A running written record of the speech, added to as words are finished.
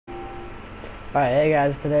Alright, hey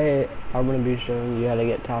guys, today I'm going to be showing you how to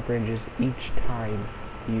get top ranges each time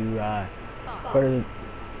you go to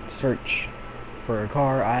search for a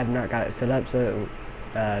car. I have not got it set up, so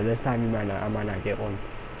this time I might not get one.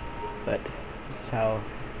 But this is how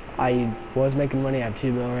I was making money. I have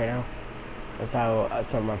 2 mil right now. That's how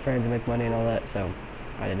some of my friends make money and all that, so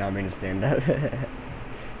I did not mean to stand up.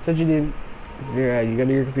 So what you do is you go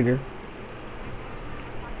to your computer,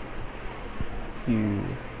 you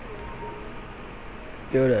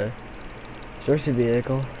go to source a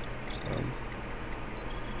vehicle,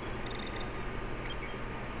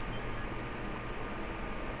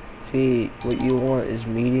 see what you want is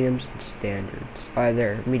mediums and standards.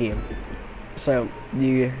 There, medium. So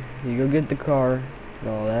you go get the car and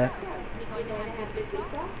all that.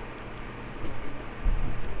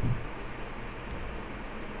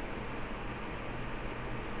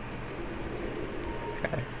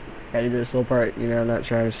 Okay. Gotta do this little part, you know, I'm not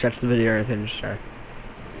trying to stretch the video or anything, just trying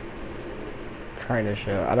to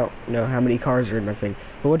show. I don't know how many cars are in my thing.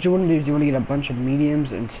 But what you want to do is you want to get a bunch of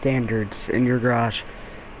mediums and standards in your garage.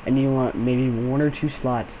 And you want maybe 1 or 2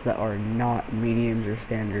 slots that are not mediums or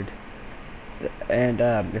standard. And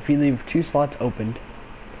if you leave 2 slots opened,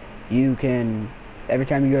 you can, every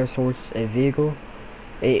time you go to source a vehicle,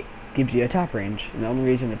 it gives you a top range. And the only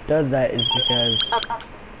reason it does that is because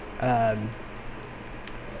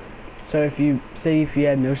so if you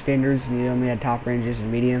had no standards and you only had top ranges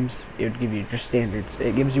and mediums, it would give you just standards.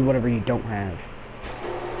 It gives you whatever you don't have.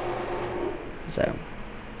 So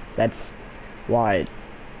that's why it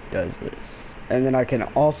does this. And then I can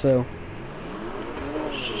also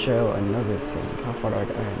show another thing. How far do I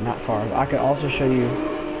go? Not far. I can also show you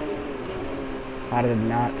how to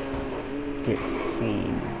not get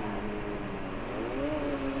seen.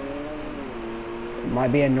 It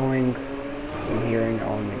might be annoying from hearing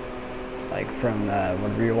only, like from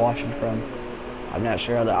wherever you're watching from. I'm not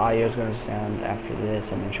sure how the audio is going to sound after this.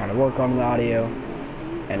 I'm going to try to work on the audio,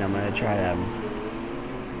 and I'm going to try to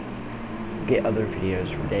get other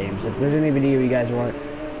videos for games. If there's any video you guys want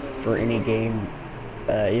for any game,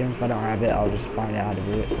 even if I don't have it, I'll just find out how to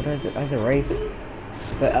do it. But that's a race.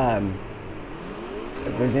 But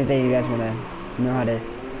if there's anything you guys want to know how to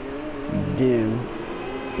do,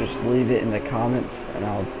 just leave it in the comments and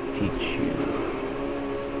I'll teach you.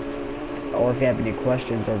 Or if you have any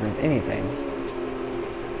questions over anything.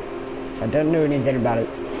 If I don't know anything about it,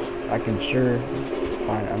 I'm sure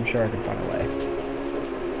I can find a way.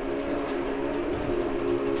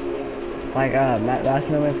 Like that last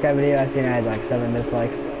No Man's Sky video, I seen I had like 7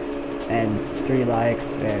 dislikes and 3 likes,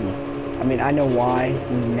 and I mean, I know why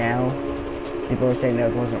now. People are saying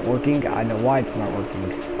that it wasn't working. I know why it's not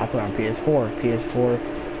working. I put on PS4,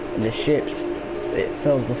 and the ships, it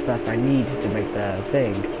fills the stuff I need to make the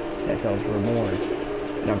thing that sells rewards.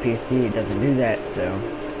 And on PC, it doesn't do that, so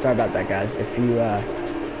sorry about that, guys. If you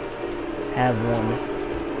have one,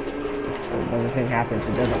 when the thing happens,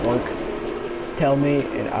 it doesn't work, tell me,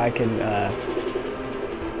 and I can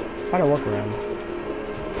find a workaround.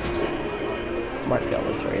 Might fail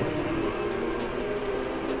this race.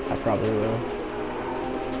 I probably will.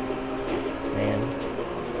 Man,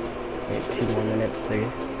 wait 2 more minutes,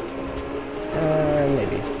 please.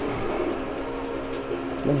 Maybe.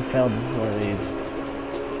 Never failed one of these.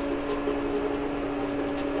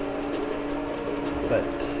 But I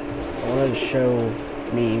wanted to show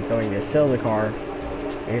me going to sell the car,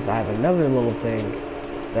 because I have another little thing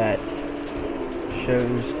that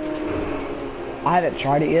shows. I haven't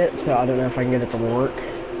tried it yet, so I don't know if I can get it to work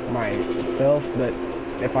myself, but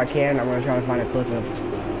if I can, I'm going to try to find a clip of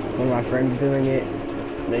one of my friends doing it.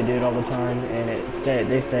 They do it all the time, and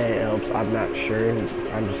they say it helps. I'm not sure.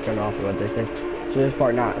 I'm just going off of what they say. So this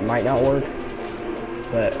part might not work,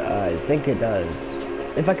 but I think it does.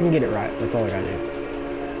 If I can get it right, that's all I gotta do.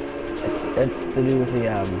 It's to do with the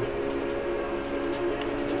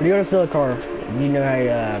when you go to sell a car, you know how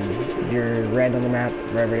you're red on the map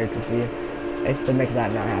wherever you can see it. It's to make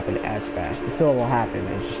that not happen as fast. It still will happen.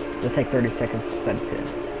 It'll take 30 seconds instead of 10.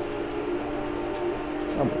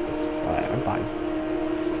 Alright, I'm fine.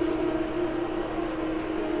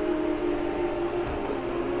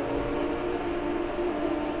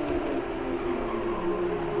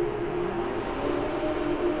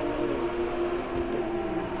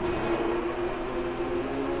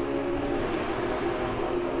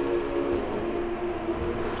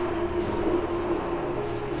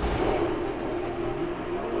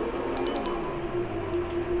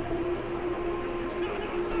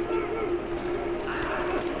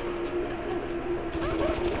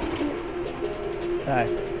 Hi.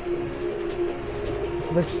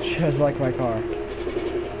 Looks just like my car.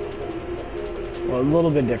 Well, a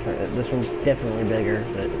little bit different. This one's definitely bigger,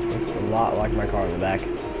 but it's a lot like my car in the back.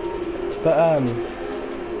 But, I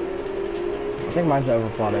think mine's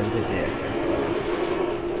overflowed into the extra.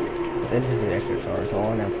 Into the extra, sorry, that's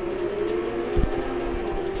all I know.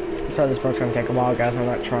 So this part's gonna take a while, guys. I'm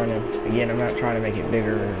not trying to make it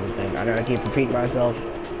bigger or anything. I know I keep repeating myself.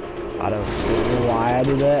 I don't know why I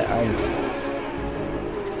do that. I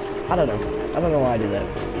don't know. I don't know why I do that.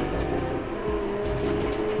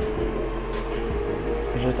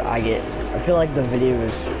 It's just I feel like the video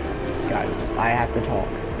is, God, I have to talk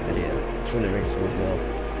video. That's what it makes me feel.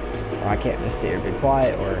 Or I can't just sit here and be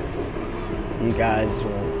quiet, or you guys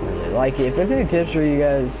won't really like it. If there's any tips for you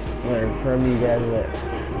guys, or from you guys that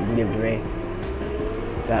you can give to me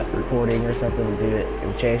about recording or something, to do it.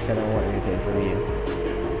 And Chase, I don't want anything from you.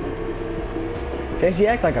 Chase, you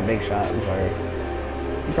act like a big shot. I'm sorry.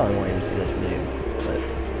 You probably won't even see this video, but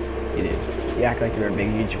you do. You act like you're a big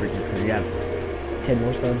YouTuber because you have 10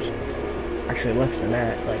 more subs. Actually, less than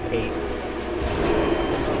that, like 8.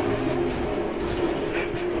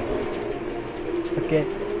 Okay.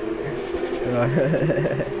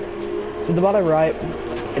 So the bottom right,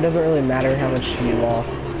 it doesn't really matter how much you lost.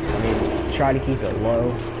 I mean, try to keep it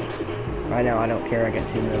low. Right now, I don't care. I got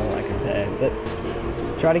 2 mil, like I said, but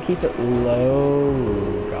try to keep it low.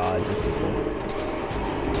 Oh, God, just people.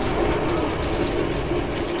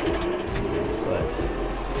 But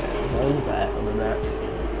yeah, what is that? Other than that,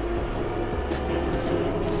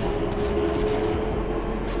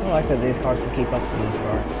 I like that these cars can keep up to this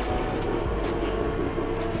car.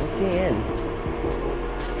 What's the end?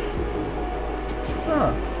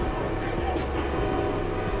 Huh.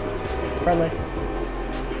 Friendly.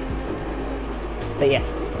 But yeah,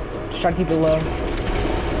 just try to keep it low.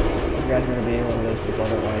 You guys are gonna be one of those people I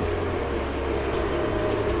don't like.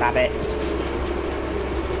 Stop it.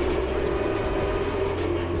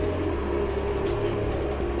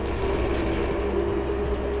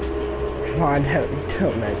 Come on,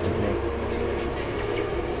 don't mess with me.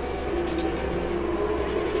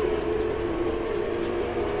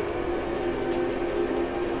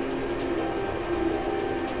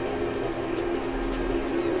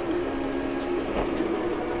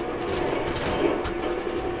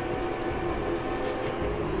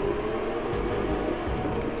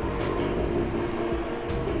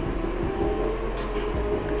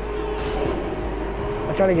 I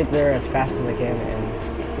try to get there as fast as I can and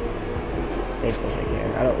safe as I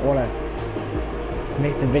can. I don't want to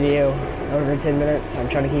make the video over 10 minutes. I'm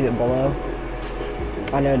trying to keep it below.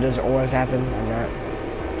 I know it doesn't always happen. I'm not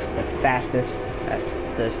the fastest at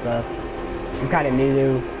this stuff. I'm kind of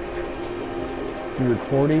new to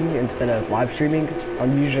recording instead of live streaming.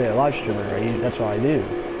 I'm usually a live streamer, right? That's what I do.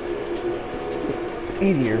 It's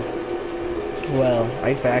easier. Well, I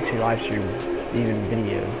used to actually live stream even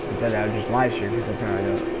videos, but I would just live stream because that's how I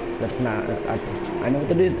know. I know what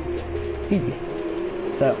to do. It's easy.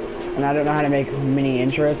 So, and I don't know how to make mini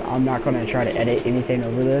intros. I'm not going to try to edit anything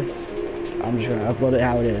over this. I'm just going to upload it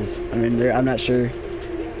how it is. I mean, I'm not sure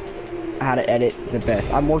how to edit the best.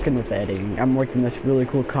 I'm working with the editing. I'm working this really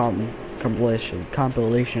cool compilation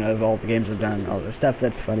of all the games I've done, all the stuff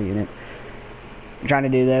that's funny in it. I'm trying to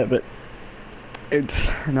do that, but it's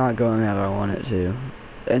not going how I want it to.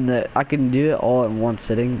 And I can do it all in one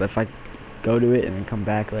sitting, but if I go to it and then come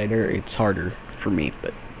back later, it's harder for me.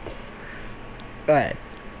 But alright,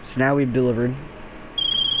 so now we've delivered.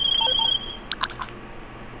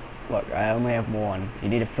 Look, I only have one. You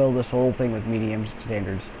need to fill this whole thing with medium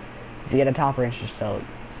standards. If you get a top range, just sell it.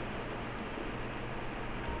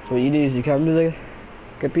 So what you do is you come to the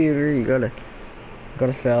computer, you go to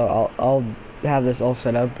sell. I'll have this all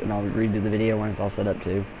set up, and I'll redo the video when it's all set up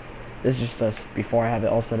too. This is just before I have it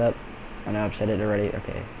all set up. I know I've said it already.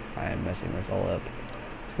 Okay, I am messing this all up.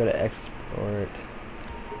 Let's go to export.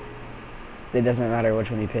 It doesn't matter which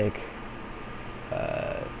one you pick.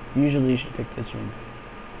 Usually you should pick this one.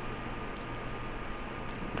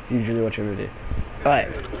 It's usually what you're gonna do. Alright,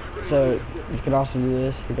 so you can also do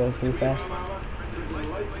this to go through fast.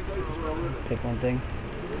 Pick one thing.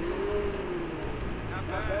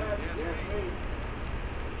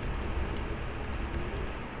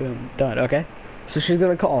 Boom, done. Okay, so she's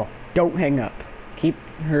gonna call. Don't hang up. Keep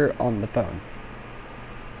her on the phone.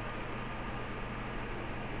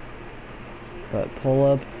 But pull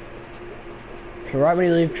up. So right when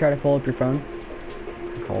you leave, try to pull up your phone.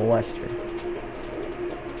 Call Lester.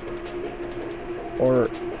 Or,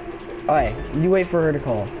 alright, you wait for her to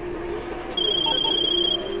call.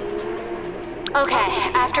 Okay,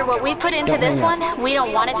 after what we put into this one, we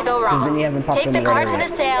don't want it to go wrong. Take the car to the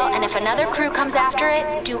sale, and if another crew comes after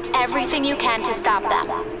it, do everything you can to stop them.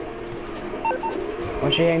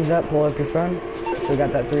 When she hangs up, pull up your phone. still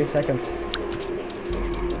got that 3 seconds.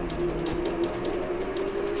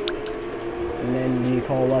 And then you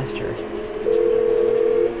call Lester.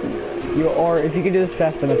 If you can do this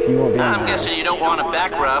fast enough, you won't be on I'm guessing you don't want a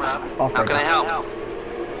back rub. How can I help?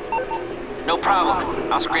 No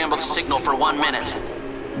problem. I'll scramble the signal for 1 minute.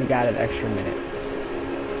 You got an extra minute.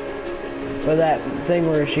 But that thing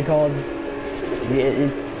where she called,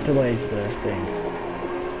 it delays the thing.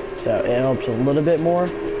 So it helps a little bit more.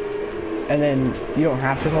 And then you don't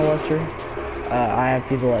have to call Lester. I have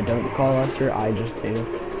people that don't call Lester. I just do.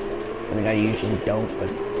 I mean, I usually don't, but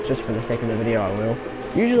just for the sake of the video, I will.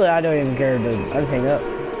 Usually, I don't even care to hang up.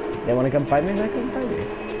 They want to come fight me, they come fight me.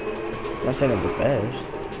 I'm not saying I'm the best.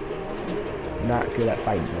 I'm not good at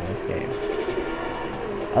fighting in this game.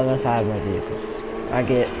 Unless I have my vehicles. I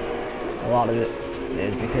get a lot of it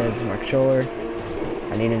is because of my controller.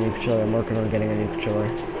 I need a new controller. I'm working on getting a new controller.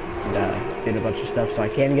 And did a bunch of stuff so I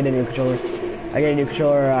can get a new controller. I get a new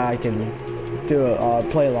controller, I can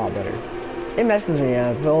play a lot better. It messes me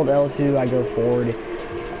up. If I hold L2, I go forward.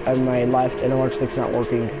 And my left analog stick's not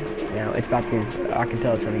working. You know, it's about to, I can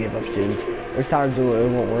tell it's going to give up soon. There's times it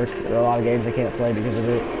won't work. There are a lot of games I can't play because of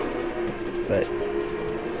it. But,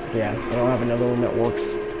 yeah, I don't have another one that works.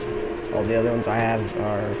 All the other ones I have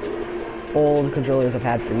are old controllers I've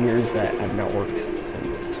had for years that have not worked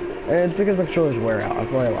since. And it's because the controllers wear out. I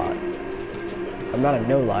play a lot. I'm not a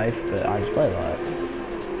no-life, but I just play a lot.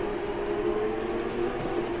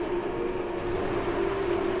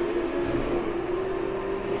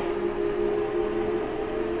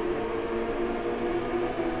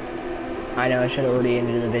 I know I should have already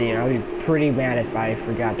ended the video. I'd be pretty mad if I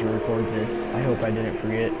forgot to record this. I hope I didn't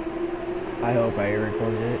forget. I hope I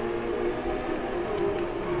recorded it.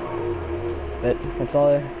 But that's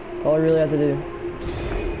all I really have to do.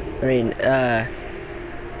 I mean, I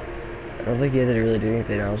don't think you had to really do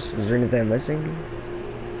anything else. Is there anything I'm missing?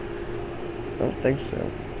 I don't think so.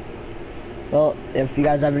 Well, if you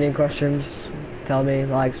guys have any questions, tell me.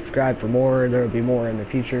 Like, subscribe for more. There will be more in the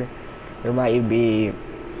future. There might even be...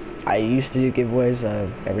 I used to do giveaways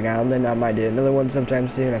every now and then. I might do another one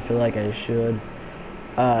sometime soon. I feel like I should.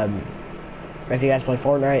 If you guys play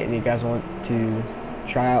Fortnite and you guys want to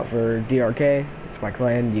try out for DRK, it's my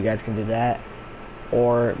clan, you guys can do that.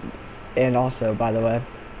 And also, by the way,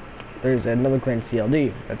 there's another clan,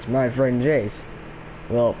 CLD. That's my friend Jace.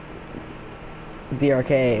 Well,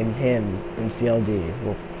 DRK and him and CLD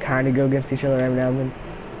will kind of go against each other every now and then.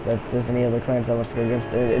 But if there's any other clans that wants to go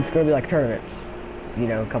against, it's going to be like tournaments. You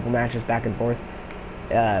know, a couple matches back and forth.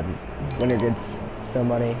 Winner gets some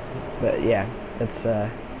money. But yeah, that's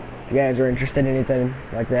if you guys are interested in anything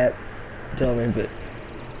like that, tell me. But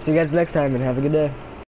see you guys next time and have a good day.